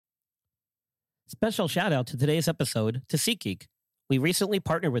Special shout out to today's episode to SeatGeek. We recently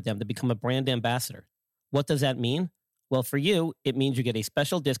partnered with them to become a brand ambassador. What does that mean? Well, for you, it means you get a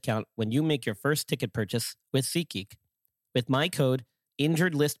special discount when you make your first ticket purchase with SeatGeek. With my code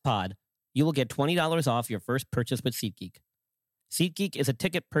InjuredListPod, you will get $20 off your first purchase with SeatGeek. SeatGeek is a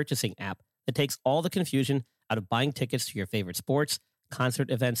ticket purchasing app that takes all the confusion out of buying tickets to your favorite sports, concert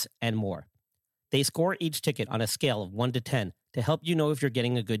events, and more. They score each ticket on a scale of 1 to 10 to help you know if you're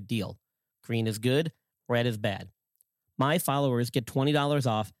getting a good deal. Green is good, red is bad. My followers get $20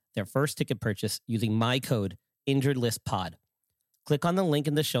 off their first ticket purchase using my code InjuredListPod. Click on the link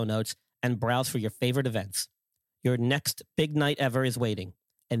in the show notes and browse for your favorite events. Your next big night ever is waiting,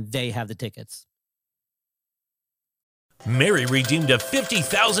 and they have the tickets. Mary redeemed a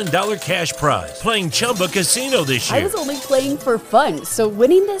 $50,000 cash prize playing Chumba Casino this year. I was only playing for fun, so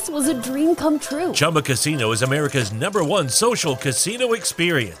winning this was a dream come true. Chumba Casino is America's #1 social casino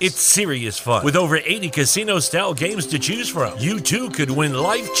experience. It's serious fun. With over 80 casino-style games to choose from, you too could win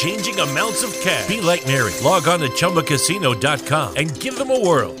life-changing amounts of cash. Be like Mary. Log on to ChumbaCasino.com and give them a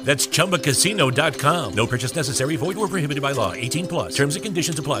whirl. That's ChumbaCasino.com. No purchase necessary. Void where prohibited by law. 18 plus. Terms and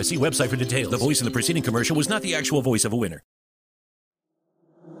conditions apply. See website for details. The voice in the preceding commercial was not the actual voice of a winner.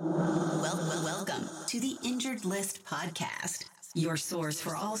 Welcome to the Injured List Podcast, your source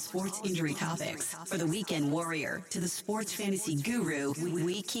for all sports injury topics. For the weekend warrior to the sports fantasy guru,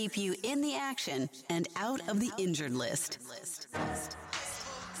 we keep you in the action and out of the injured list.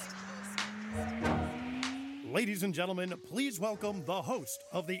 Ladies and gentlemen, please welcome the host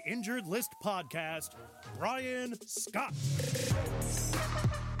of the Injured List Podcast, Brian Scott.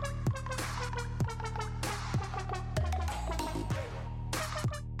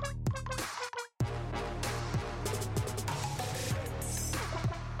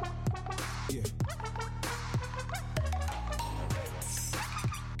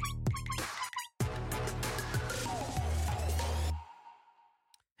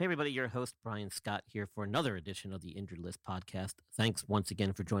 Hey everybody, your host Brian Scott here for another edition of the Injured List Podcast. Thanks once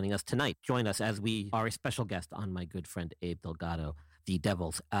again for joining us tonight. Join us as we are a special guest on my good friend Abe Delgado, the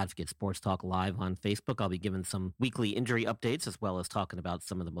Devil's Advocate Sports Talk live on Facebook. I'll be giving some weekly injury updates as well as talking about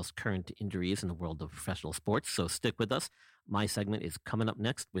some of the most current injuries in the world of professional sports. So stick with us. My segment is coming up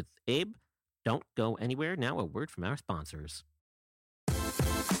next with Abe. Don't go anywhere. Now a word from our sponsors.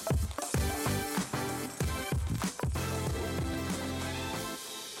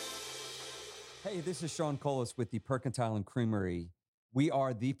 Hey, this is Sean Colas with the Percentile and Creamery. We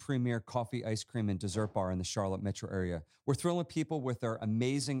are the premier coffee, ice cream, and dessert bar in the Charlotte metro area. We're thrilling people with our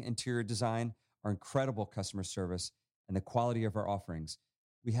amazing interior design, our incredible customer service, and the quality of our offerings.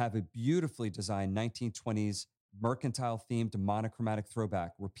 We have a beautifully designed 1920s mercantile-themed monochromatic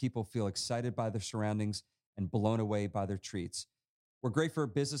throwback where people feel excited by their surroundings and blown away by their treats. We're great for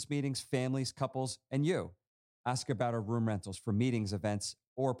business meetings, families, couples, and you. Ask about our room rentals for meetings, events,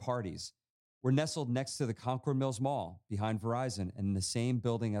 or parties. We're nestled next to the Concord Mills Mall, behind Verizon, and in the same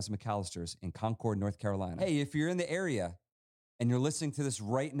building as McAllister's in Concord, North Carolina. Hey, if you're in the area and you're listening to this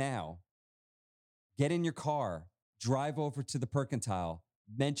right now, get in your car, drive over to the Percentile,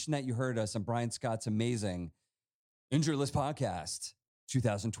 mention that you heard us on Brian Scott's amazing Injured List Podcast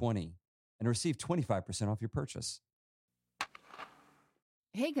 2020, and receive 25% off your purchase.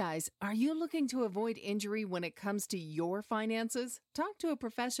 Hey guys, are you looking to avoid injury when it comes to your finances? Talk to a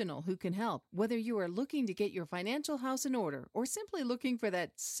professional who can help, whether you are looking to get your financial house in order or simply looking for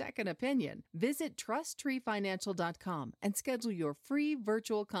that second opinion. Visit TrustTreeFinancial.com and schedule your free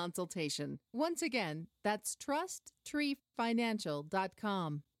virtual consultation. Once again, that's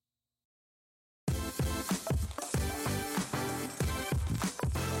TrustTreeFinancial.com.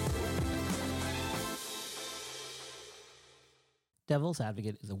 Devil's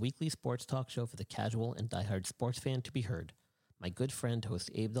Advocate is a weekly sports talk show for the casual and diehard sports fan to be heard. My good friend,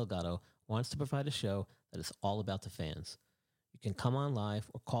 host Abe Delgado, wants to provide a show that is all about the fans. You can come on live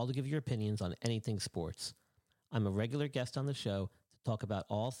or call to give your opinions on anything sports. I'm a regular guest on the show to talk about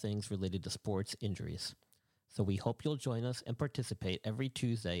all things related to sports injuries. So we hope you'll join us and participate every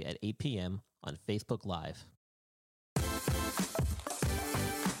Tuesday at 8 p.m. on Facebook Live.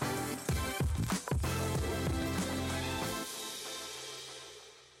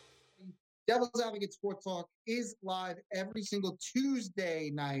 Devil's Advocate Sports Talk is live every single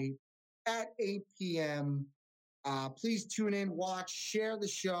Tuesday night at 8 p.m. Please tune in, watch, share the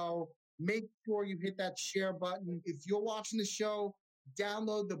show. Make sure you hit that share button. If you're watching the show,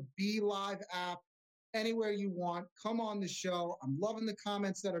 download the Be Live app anywhere you want. Come on the show. I'm loving the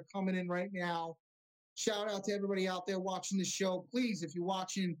comments that are coming in right now. Shout out to everybody out there watching the show. Please, if you're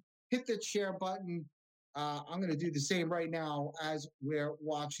watching, hit that share button. I'm going to do the same right now as we're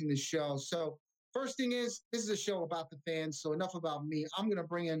watching the show. So First thing is, this is a show about the fans, so enough about me. I'm going to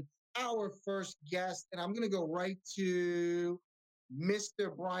bring in our first guest, and I'm going to go right to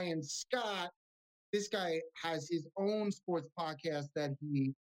Mr. Brian Scott. This guy has his own sports podcast that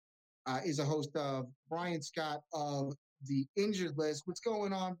he is a host of. Brian Scott of The Injured List. What's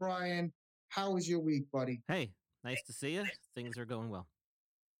going on, Brian? How was your week, buddy? Hey, nice to see you. Things are going well.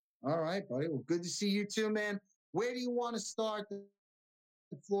 All right, buddy. Well, good to see you too, man. Where do you want to start? The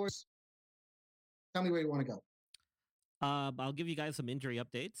floors. Tell me where you want to go. I'll give you guys some injury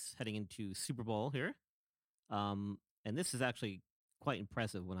updates heading into Super Bowl here. And this is actually quite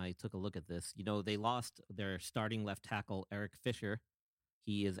impressive when I took a look at this. You know, they lost their starting left tackle, Eric Fisher.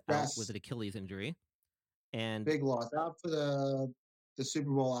 He is out with an Achilles injury. And big loss. Out for the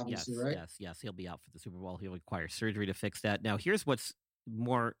Super Bowl, obviously, right? Yes. He'll be out for the Super Bowl. He'll require surgery to fix that. Now, here's what's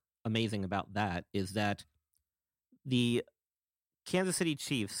more amazing about that is that the Kansas City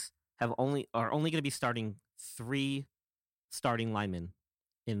Chiefs are only going to be starting 3 starting linemen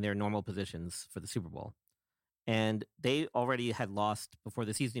in their normal positions for the Super Bowl. And they already had lost, before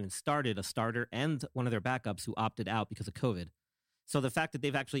the season even started, a starter and one of their backups who opted out because of COVID. So the fact that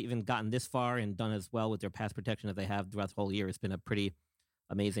they've actually even gotten this far and done as well with their pass protection as they have throughout the whole year has been a pretty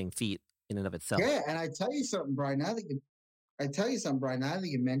amazing feat in and of itself. Yeah, and I tell you something, Brian. Now that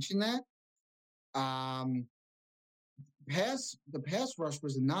you mentioned that, the pass rush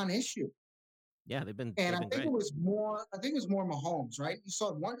was a non-issue. Yeah, they've been. And I think it was more Mahomes, right? You saw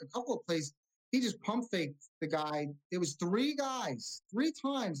a couple of plays. He just pump faked the guy. It was 3 times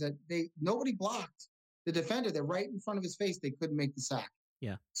that nobody blocked the defender. They're right in front of his face. They couldn't make the sack.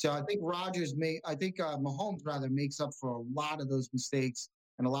 Yeah. So I think Mahomes rather makes up for a lot of those mistakes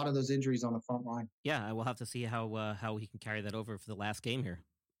and a lot of those injuries on the front line. Yeah, I will have to see how he can carry that over for the last game here,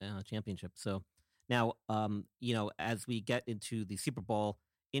 championship. So now, as we get into the Super Bowl,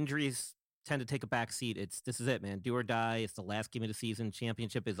 injuries tend to take a back seat. This is it, man. Do or die. It's the last game of the season.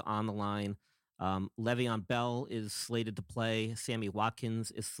 Championship is on the line. Le'Veon Bell is slated to play. Sammy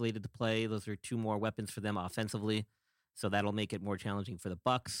Watkins is slated to play. Those are 2 more weapons for them offensively. So that'll make it more challenging for the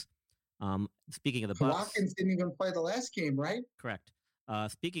Bucs. Speaking of the Bucs, Watkins didn't even play the last game, right? Correct.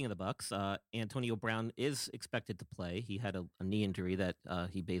 Speaking of the Bucs, Antonio Brown is expected to play. He had a knee injury that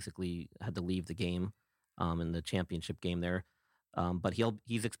he basically had to leave the game in the championship game there. But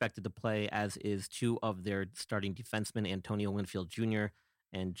he's expected to play, as is 2 of their starting defensemen, Antonio Winfield Jr.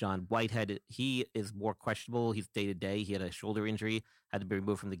 and John Whitehead. He is more questionable. He's day-to-day. He had a shoulder injury, had to be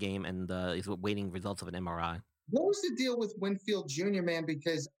removed from the game, and is waiting results of an MRI. What was the deal with Winfield Jr., man?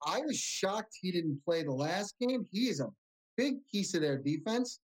 Because I was shocked he didn't play the last game. He is a big piece of their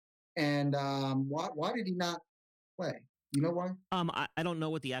defense. And why did he not play? You know why? I don't know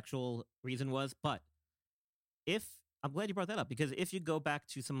what the actual reason was, but I'm glad you brought that up, because if you go back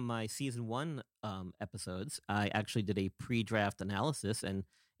to some of my season 1 episodes, I actually did a pre-draft analysis, and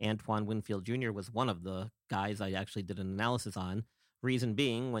Antoine Winfield Jr. was one of the guys I actually did an analysis on. Reason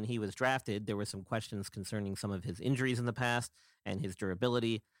being, when he was drafted, there were some questions concerning some of his injuries in the past and his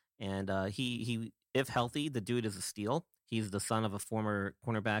durability. And he, if healthy, the dude is a steal. He's the son of a former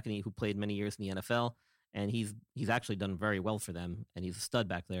cornerback who played many years in the NFL, and he's actually done very well for them, and he's a stud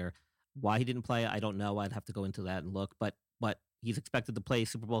back there. Why he didn't play, I don't know. I'd have to go into that and look. But he's expected to play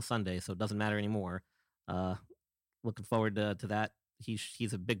Super Bowl Sunday, so it doesn't matter anymore. Looking forward to that.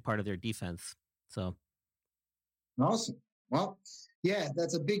 He's a big part of their defense. So awesome. Well, yeah,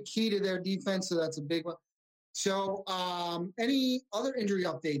 that's a big key to their defense, so that's a big one. So any other injury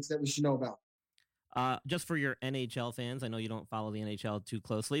updates that we should know about? Just for your NHL fans, I know you don't follow the NHL too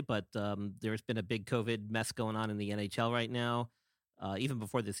closely, but there's been a big COVID mess going on in the NHL right now. Even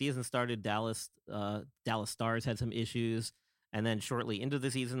before the season started, Dallas Stars had some issues. And then shortly into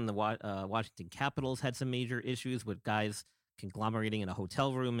the season, the Washington Capitals had some major issues with guys conglomerating in a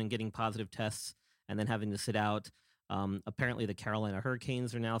hotel room and getting positive tests and then having to sit out. Apparently, the Carolina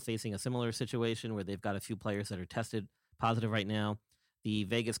Hurricanes are now facing a similar situation where they've got a few players that are tested positive right now. The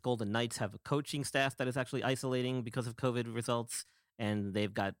Vegas Golden Knights have a coaching staff that is actually isolating because of COVID results, and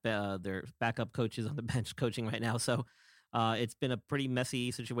they've got their backup coaches on the bench coaching right now. So it's been a pretty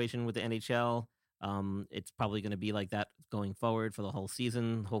messy situation with the NHL. It's probably going to be like that going forward for the whole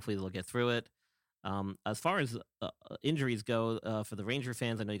season. Hopefully they'll get through it. As far as injuries go, for the Ranger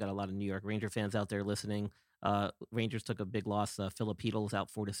fans, I know you got a lot of New York Ranger fans out there listening. Rangers took a big loss. Philip Hedl's out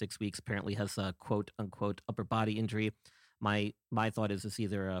 4 to 6 weeks. Apparently has a quote unquote upper body injury. My thought is it's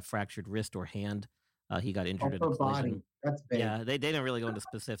either a fractured wrist or hand. He got injured in a collision. That's vague. Yeah, they didn't really go into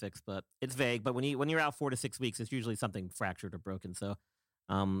specifics, but it's vague. But when you're out 4 to 6 weeks, it's usually something fractured or broken. So,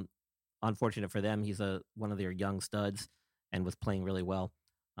 unfortunate for them. He's one of their young studs and was playing really well.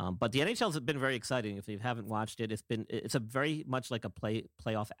 But the NHL's been very exciting. If you haven't watched it, it's a very much like a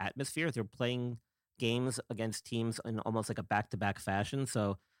playoff atmosphere. They're playing games against teams in almost like a back-to-back fashion.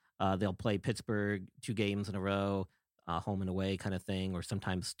 So they'll play Pittsburgh 2 games in a row, home and away kind of thing, or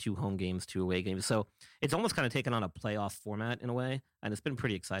sometimes 2 home games, 2 away games. So it's almost kind of taken on a playoff format in a way, and it's been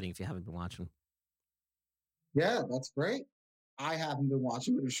pretty exciting if you haven't been watching. Yeah, that's great. I haven't been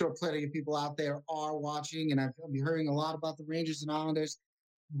watching, but I'm sure plenty of people out there are watching, and I've been hearing a lot about the Rangers and Islanders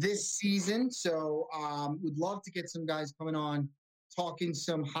this season. So would love to get some guys coming on, talking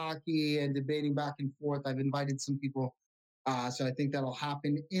some hockey and debating back and forth. I've invited some people, so I think that'll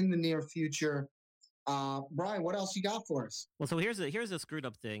happen in the near future. Brian, what else you got for us? Well, so here's a screwed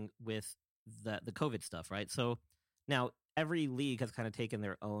up thing with the COVID stuff, right? So now every league has kind of taken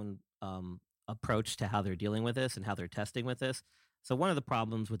their own approach to how they're dealing with this and how they're testing with this. So one of the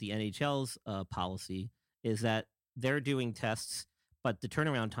problems with the NHL's policy is that they're doing tests, but the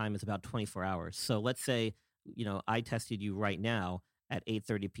turnaround time is about 24 hours. So let's say, I tested you right now at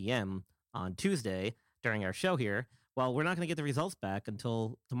 8:30 p.m. on Tuesday during our show here. Well, we're not going to get the results back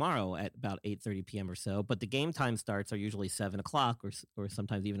until tomorrow at about 8:30 p.m. or so. But the game time starts are usually 7 o'clock or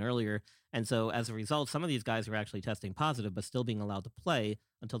sometimes even earlier. And so as a result, some of these guys are actually testing positive, but still being allowed to play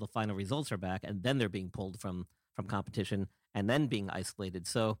until the final results are back. And then they're being pulled from competition and then being isolated.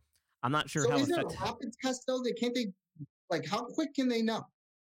 So I'm not sure so how is there a rapid test, though? How quick can they know?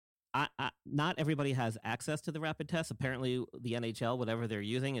 Not everybody has access to the rapid test. Apparently, the NHL, whatever they're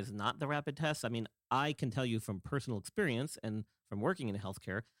using, is not the rapid test. I mean, I can tell you from personal experience and from working in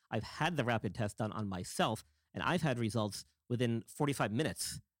healthcare, I've had the rapid test done on myself, and I've had results within 45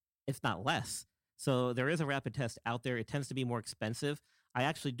 minutes, if not less. So there is a rapid test out there. It tends to be more expensive. I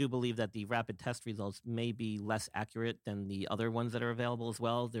actually do believe that the rapid test results may be less accurate than the other ones that are available as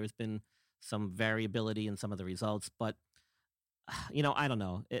well. There's been some variability in some of the results, but I don't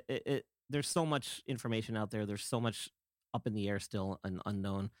know. There's so much information out there. There's so much up in the air still and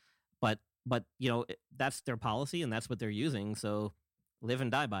unknown. But that's their policy and that's what they're using. So live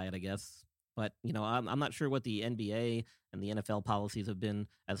and die by it, I guess. But I'm not sure what the NBA and the NFL policies have been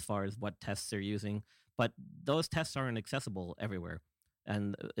as far as what tests they're using. But those tests aren't accessible everywhere,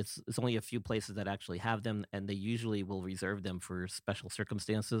 and it's only a few places that actually have them, and they usually will reserve them for special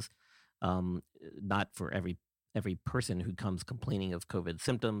circumstances, not for every person who comes complaining of COVID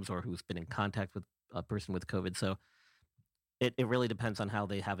symptoms or who's been in contact with a person with COVID. So it really depends on how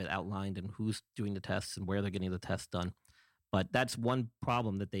they have it outlined and who's doing the tests and where they're getting the tests done. But that's one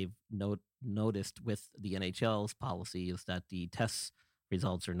problem that they've noticed with the NHL's policy is that the test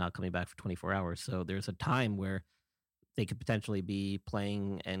results are not coming back for 24 hours. So there's a time where they could potentially be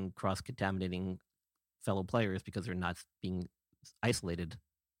playing and cross-contaminating fellow players because they're not being isolated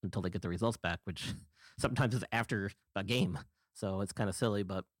until they get the results back, which sometimes is after a game. So it's kind of silly,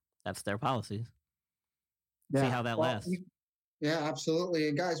 but that's their policy. See how that lasts. Yeah, absolutely.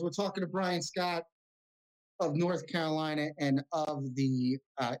 And guys, we're talking to Brian Scott of North Carolina and of the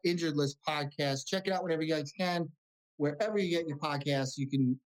Injured List podcast. Check it out whenever you guys can. Wherever you get your podcasts, you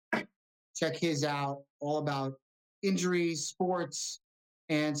can check his out, all about injuries, sports,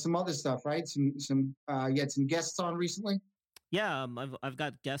 and some other stuff, right? You had some guests on recently? Yeah, I've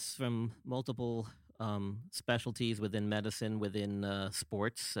got guests from multiple specialties within medicine, within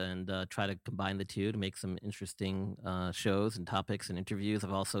sports, and try to combine the two to make some interesting shows and topics and interviews.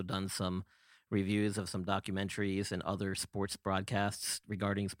 I've also done some reviews of some documentaries and other sports broadcasts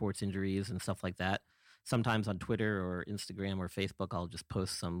regarding sports injuries and stuff like that. Sometimes on Twitter or Instagram or Facebook, I'll just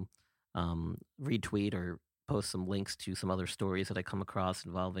post some retweet or post some links to some other stories that I come across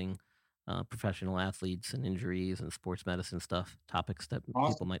involving professional athletes and injuries and sports medicine stuff, topics that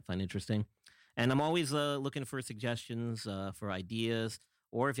people might find interesting. And I'm always looking for suggestions, for ideas,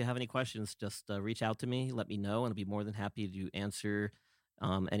 or if you have any questions, just reach out to me, let me know, and I'll be more than happy to answer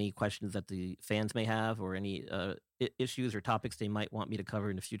any questions that the fans may have or any issues or topics they might want me to cover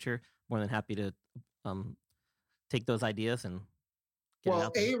in the future. More than happy to take those ideas and get it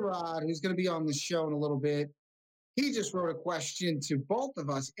out there. A-Rod, who's going to be on the show in a little bit, he just wrote a question to both of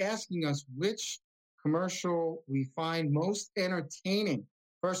us asking us which commercial we find most entertaining.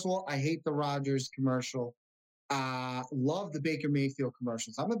 First of all, I hate the Rogers commercial. Love the Baker Mayfield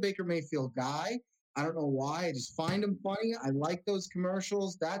commercials. I'm a Baker Mayfield guy. I don't know why. I just find them funny. I like those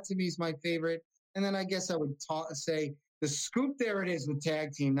commercials. That to me is my favorite. And then I guess I would say the Scoop, there it is with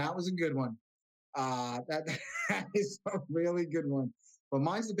Tag Team. That was a good one. That is a really good one. But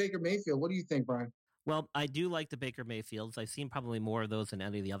mine's the Baker Mayfield. What do you think, Brian? Well, I do like the Baker Mayfields. I've seen probably more of those than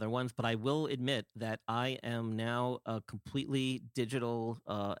any of the other ones, but I will admit that I am now a completely digital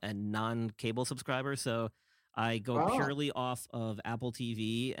and non-cable subscriber. So I go purely off of Apple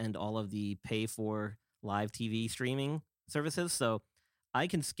TV and all of the pay for live TV streaming services. So I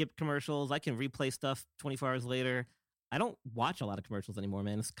can skip commercials. I can replay stuff 24 hours later. I don't watch a lot of commercials anymore,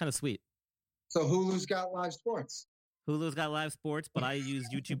 man. It's kind of sweet. So Hulu's got live sports. Hulu's got live sports, but I use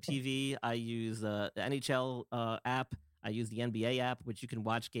YouTube TV. I use the NHL app. I use the NBA app, which you can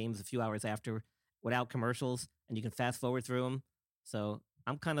watch games a few hours after without commercials, and you can fast forward through them. So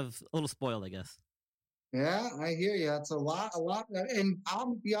I'm kind of a little spoiled, I guess. Yeah, I hear you. It's a lot. And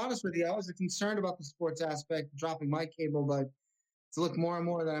I'll be honest with you, I was concerned about the sports aspect, dropping my cable, but to look more and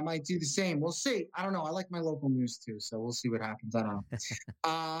more that I might do the same. We'll see. I don't know. I like my local news too, so we'll see what happens. I don't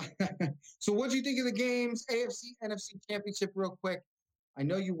know. So what do you think of the games? AFC, NFC Championship real quick. I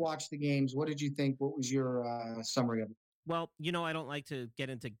know you watched the games. What did you think? What was your summary of it? Well, I don't like to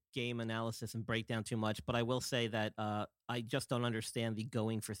get into game analysis and breakdown too much, but I will say that I just don't understand the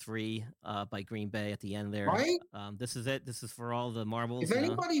going for three by Green Bay at the end there. Right? This is it. This is for all the marbles. If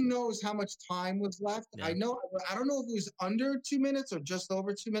anybody knows how much time was left, yeah. I don't know if it was under 2 minutes or just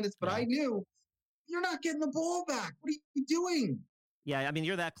over 2 minutes, but I knew you're not getting the ball back. What are you doing? Yeah, I mean,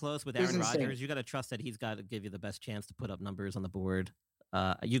 you're that close with Aaron Rodgers. You got to trust that he's got to give you the best chance to put up numbers on the board.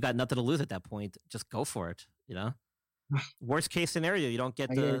 You got nothing to lose at that point. Just go for it, Worst case scenario, you don't get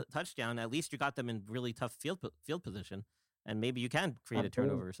the touchdown. At least you got them in really tough field position, and maybe you can create a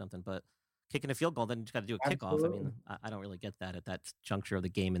turnover or something. But kicking a field goal, then you just got to do a kickoff. I mean, I don't really get that at that juncture of the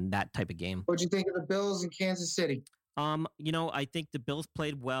game in that type of game. What'd you think of the Bills in Kansas City? I think the Bills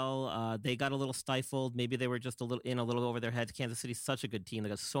played well. They got a little stifled. Maybe they were just a little over their heads. Kansas City's such a good team. They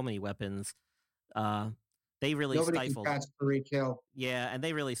got so many weapons. They really stifled. Nobody can catch Tariq Hill. Yeah, and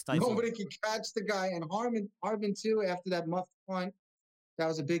they really stifled. Nobody can catch the guy. And Hardman too, after that muffed punt. That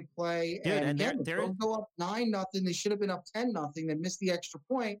was a big play. Dude, and again, they're go up 9-0. They should have been up 10-0. They missed the extra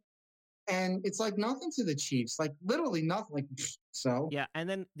point. And it's like nothing to the Chiefs. Like literally nothing. So yeah, and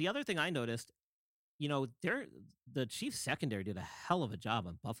then the other thing I noticed, the Chiefs secondary did a hell of a job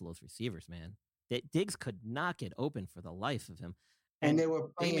on Buffalo's receivers, man. Diggs could not get open for the life of him. And they were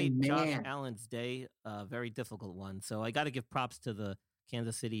playing made Josh Allen's day a very difficult one. So I got to give props to the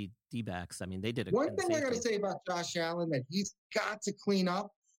Kansas City D-backs. I mean, they did one thing I got to say about Josh Allen that he's got to clean up.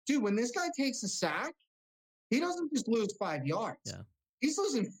 Dude, when this guy takes a sack, he doesn't just lose 5 yards. Yeah. He's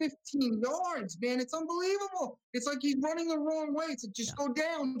losing 15 yards, man. It's unbelievable. It's like he's running the wrong way. It's like, just go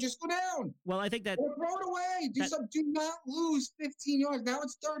down. Just go down. Well, I think that... Or throw it away. Do not lose 15 yards. Now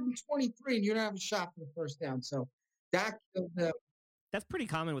it's 3rd and 23, and you don't have a shot for the first down. So that killed them. That's pretty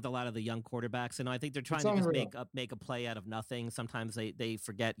common with a lot of the young quarterbacks, and I think they're trying to just make a play out of nothing. Sometimes they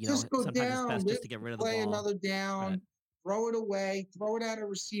forget, just go sometimes down, it's best just to get rid of the ball. Play another down, throw it away, throw it at a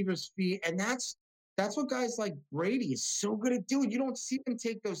receiver's feet, and that's what guys like Brady is so good at doing. You don't see them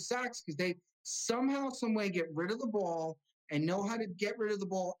take those sacks because they somehow, some way get rid of the ball and know how to get rid of the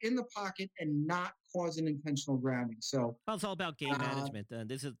ball in the pocket and not cause an intentional grounding. So it's all about game management.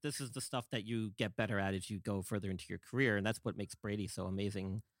 This is the stuff that you get better at as you go further into your career, and that's what makes Brady so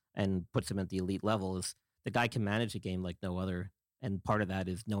amazing and puts him at the elite level. Is the guy can manage a game like no other, and part of that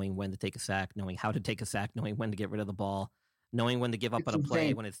is knowing when to take a sack, knowing how to take a sack, knowing when to get rid of the ball, knowing when to give up on a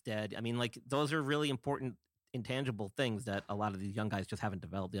play when it's dead. I mean, like those are really important intangible things that a lot of these young guys just haven't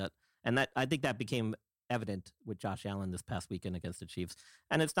developed yet, and that I think that became evident with Josh Allen this past weekend against the Chiefs.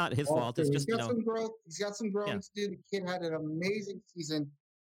 And it's not his fault. It's just, some growth. He's got some growing to do. The kid had an amazing season,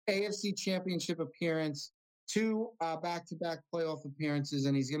 AFC Championship appearance, 2 back-to-back playoff appearances,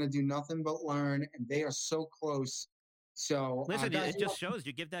 and he's going to do nothing but learn, and they are so close. So listen, it just shows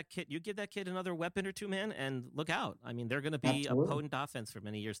you give that kid another weapon or two, man, and look out. I mean, they're going to be a potent offense for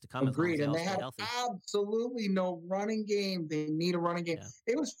many years to come. Agreed, and they had absolutely no running game. They need a running game.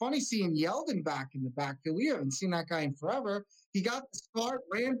 Yeah. It was funny seeing Yeldon back in the backfield. We haven't seen that guy in forever. He got the start,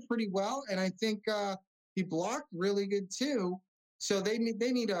 ran pretty well, and I think he blocked really good too. So they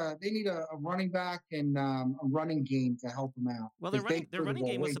need a running back and a running game to help them out. Well, their running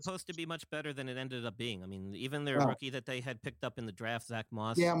game was supposed to be much better than it ended up being. I mean, even their rookie that they had picked up in the draft, Zach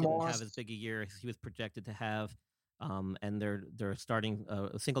Moss, didn't have as big a year as he was projected to have. And they're starting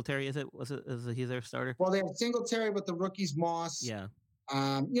Singletary. Is he their starter? Well, they have Singletary, but the rookie's Moss. Yeah.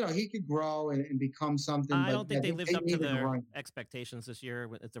 He could grow and become something. I don't think they lived up to their expectations this year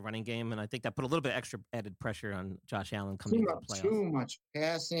with the running game, and I think that put a little bit extra added pressure on Josh Allen coming into the playoffs. Too much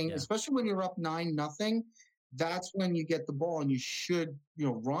passing, especially when you're up 9-0. That's when you get the ball, and you should,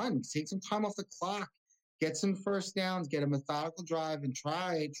 run. Take some time off the clock, get some first downs, get a methodical drive, and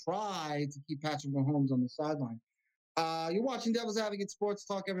try to keep Patrick Mahomes on the sideline. You're watching Devil's Advocate Sports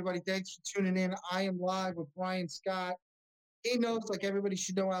Talk, everybody. Thanks for tuning in. I am live with Brian Scott. he knows, like everybody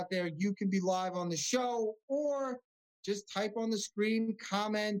should know out there, you can be live on the show or just type on the screen,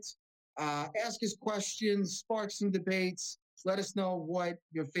 comment, ask us questions, spark some debates. Let us know what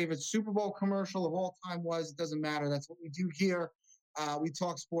your favorite Super Bowl commercial of all time was. It doesn't matter. That's what we do here. We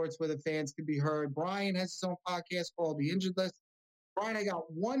talk sports where the fans can be heard. Brian has his own podcast called The Injured List. Brian, I got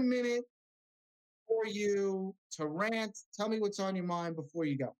 1 minute for you to rant. Tell me what's on your mind before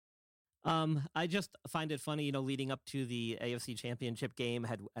you go. I just find it funny, leading up to the AFC Championship game,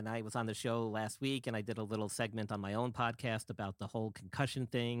 and I was on the show last week, and I did a little segment on my own podcast about the whole concussion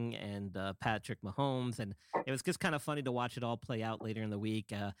thing and Patrick Mahomes, and it was just kind of funny to watch it all play out later in the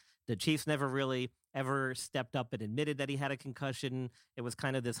week. The Chiefs never really ever stepped up and admitted that he had a concussion. It was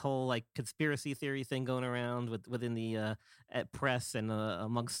kind of this whole conspiracy theory thing going around within the press and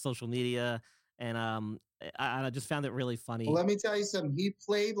amongst social media. And I just found it really funny. Well, let me tell you something. He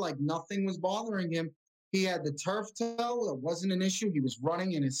played like nothing was bothering him. He had the turf toe. It wasn't an issue. He was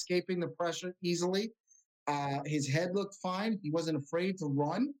running and escaping the pressure easily. His head looked fine. He wasn't afraid to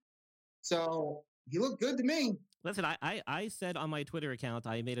run. So he looked good to me. Listen, I said on my Twitter account,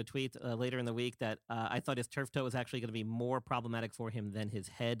 I made a tweet later in the week that I thought his turf toe was actually going to be more problematic for him than his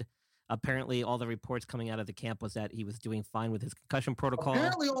head. Apparently, all the reports coming out of the camp was that he was doing fine with his concussion protocol.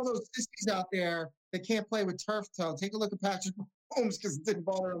 Apparently, all those sissies out there that can't play with turf toe, take a look at Patrick Mahomes because it didn't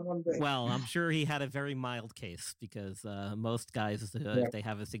bother him one bit. Well, I'm sure he had a very mild case because most guys, if they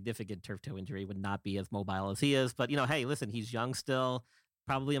have a significant turf toe injury, would not be as mobile as he is. But, hey, listen, he's young still.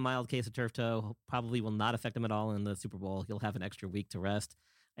 Probably a mild case of turf toe. Probably will not affect him at all in the Super Bowl. He'll have an extra week to rest.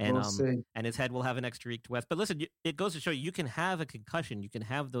 And and his head will have an extra week to rest. But listen, it goes to show you can have a concussion, you can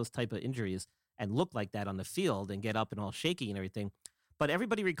have those type of injuries and look like that on the field and get up and all shaky and everything. But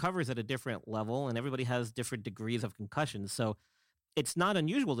everybody recovers at a different level, and everybody has different degrees of concussions. So it's not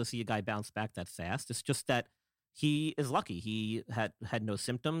unusual to see a guy bounce back that fast. It's just that he is lucky. He had no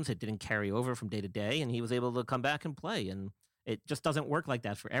symptoms. It didn't carry over from day to day, and he was able to come back and play. And it just doesn't work like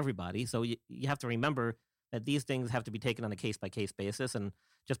that for everybody. So you have to remember that these things have to be taken on a case-by-case basis. And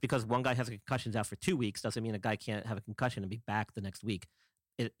just because one guy has concussions out for 2 weeks doesn't mean a guy can't have a concussion and be back the next week.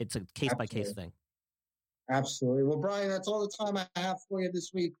 It's a case-by-case thing. Absolutely. Well, Brian, that's all the time I have for you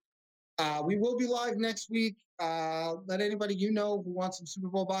this week. We will be live next week. Let anybody who wants some Super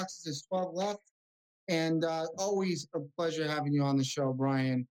Bowl boxes. There's 12 left. And always a pleasure having you on the show,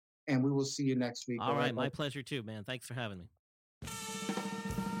 Brian. And we will see you next week. All right. My pleasure, too, man. Thanks for having me.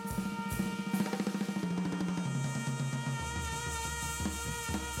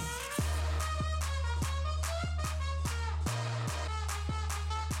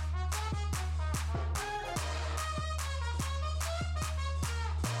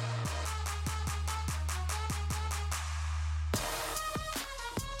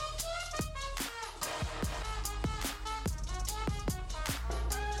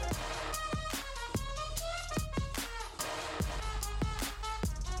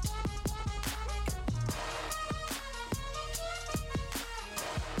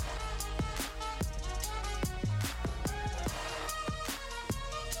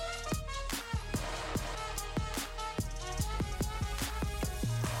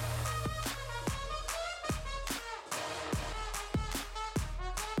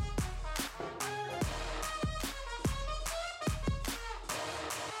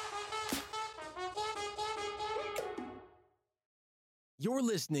 You're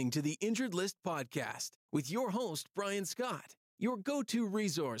listening to the Injured List podcast with your host, Brian Scott, your go-to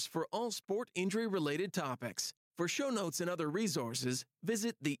resource for all sport injury-related topics. For show notes and other resources,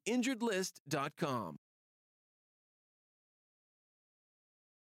 visit theinjuredlist.com.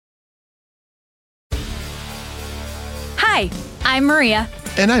 Hi, I'm Maria.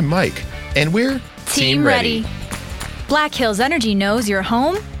 And I'm Mike. And we're Team Ready. Black Hills Energy knows your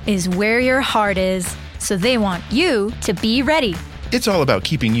home is where your heart is, so they want you to be ready. It's all about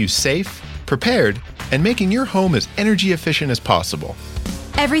keeping you safe, prepared, and making your home as energy efficient as possible.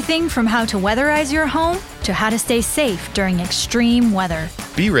 Everything from how to weatherize your home to how to stay safe during extreme weather.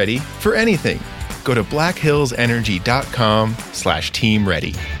 Be ready for anything. Go to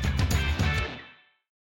blackhillsenergy.com/teamready.